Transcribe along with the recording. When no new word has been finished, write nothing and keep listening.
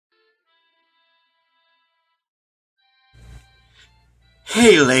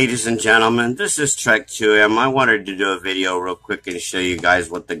Hey ladies and gentlemen, this is trek2m. I wanted to do a video real quick and show you guys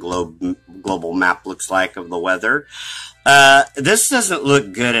what the global map looks like of the weather. This doesn't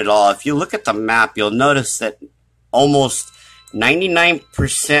look good at all. If you look at the map, you'll notice that almost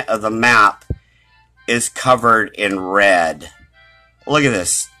 99% of the map is covered in red. Look at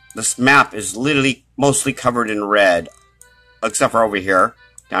this. This map is literally mostly covered in red, except for over here.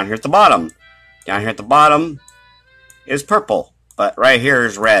 Down here at the bottom. Down here at the bottom is purple. But right here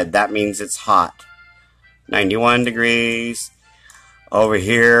is red. That means it's hot. 91 degrees. Over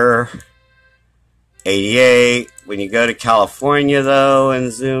here, 88. When you go to California, though,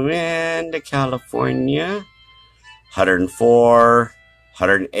 and zoom in to California, 104,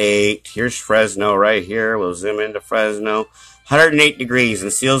 108. Here's Fresno right here. We'll zoom into Fresno. 108 degrees.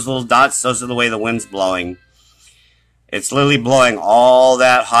 And see those little dots? Those are the way the wind's blowing. It's literally blowing all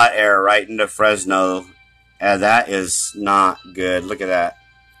that hot air right into Fresno. And that is not good. Look at that.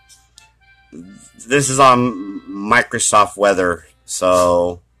 This is on Microsoft Weather.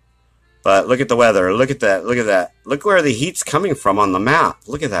 So, but look at the weather. Look at that. Look at that. Look where the heat's coming from on the map.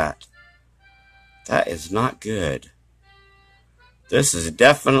 Look at that. That is not good. This is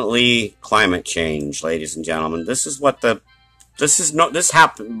definitely climate change, ladies and gentlemen. This is what this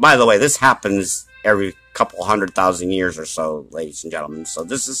happen. By the way, this happens every couple 100,000 years or so, ladies and gentlemen. So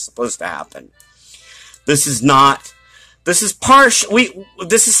this is supposed to happen. This is not, this is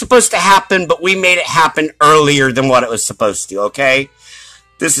this is supposed to happen, but we made it happen earlier than what it was supposed to, okay?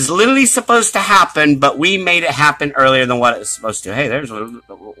 This is literally supposed to happen, but we made it happen earlier than what it was supposed to. Hey, is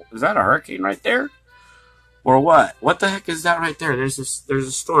that a hurricane right there? Or what? What the heck is that right there? There's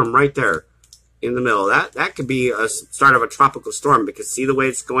a storm right there in the middle. That could be a start of a tropical storm, because see the way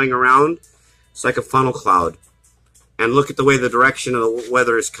it's going around? It's like a funnel cloud. And look at the way the direction of the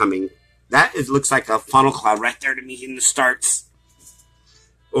weather is coming. Looks like a funnel cloud right there to me in the starts.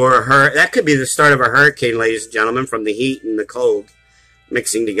 Or that could be the start of a hurricane, ladies and gentlemen, from the heat and the cold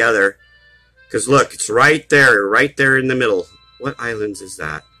mixing together. Because look, it's right there in the middle. What islands is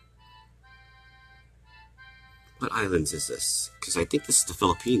that? What islands is this? Because I think this is the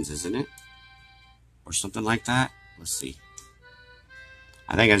Philippines, isn't it? Or something like that. Let's see.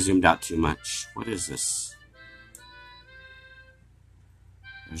 I think I zoomed out too much. What is this?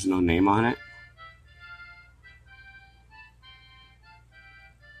 There's no name on it.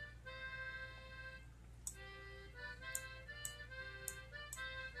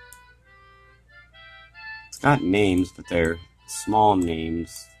 It's got names, but they're small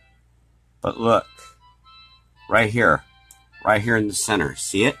names. But look, right here in the center,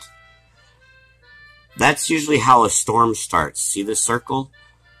 see it? That's usually how a storm starts. See the circle?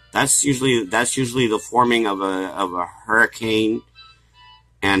 That's usually the forming of a hurricane.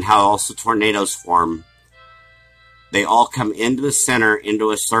 And how also tornadoes form. They all come into the center, into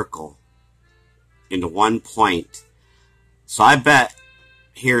a circle, into one point. So I bet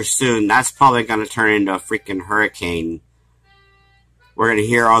here soon, that's probably going to turn into a freaking hurricane. We're going to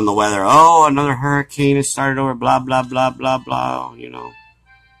hear on the weather, oh, another hurricane has started over, blah, blah, blah, blah, blah, you know.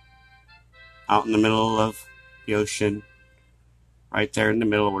 Out in the middle of the ocean. Right there in the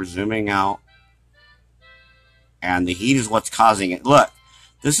middle, we're zooming out. And the heat is what's causing it. Look.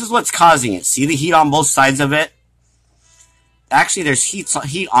 This is what's causing it. See the heat on both sides of it? Actually, there's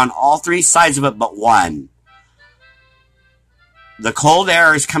heat on all three sides of it but one. The cold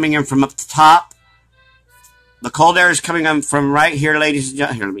air is coming in from up the top. The cold air is coming in from right here, ladies and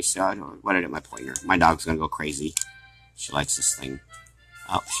gentlemen. Here, let me see. What did I do? My pointer. My dog's going to go crazy. She likes this thing.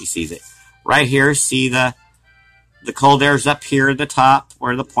 Oh, she sees it. Right here, see the cold air is up here at the top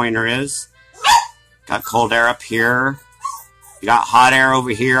where the pointer is. Got cold air up here. You got hot air over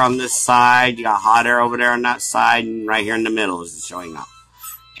here on this side. You got hot air over there on that side. And right here in the middle is showing up.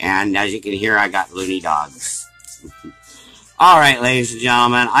 And as you can hear, I got loony dogs. Alright, ladies and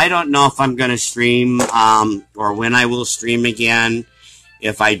gentlemen. I don't know if I'm going to stream or when I will stream again.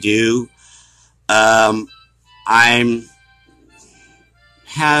 If I do. I'm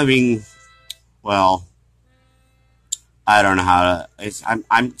having, well, I don't know how to,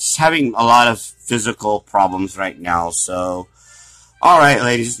 I'm just having a lot of physical problems right now, so. Alright,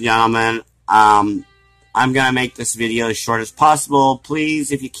 ladies and gentlemen, I'm going to make this video as short as possible.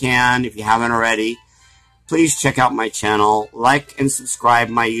 Please, if you can, if you haven't already, please check out my channel. Like and subscribe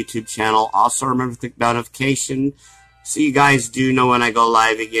my YouTube channel. Also remember to click notification so you guys do know when I go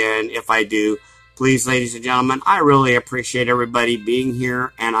live again. If I do, please, ladies and gentlemen, I really appreciate everybody being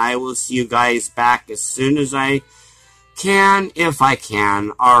here. And I will see you guys back as soon as I can, if I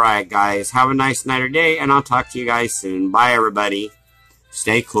can. Alright, guys, have a nice night or day, and I'll talk to you guys soon. Bye, everybody.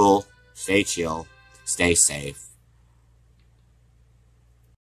 Stay cool, stay chill, stay safe.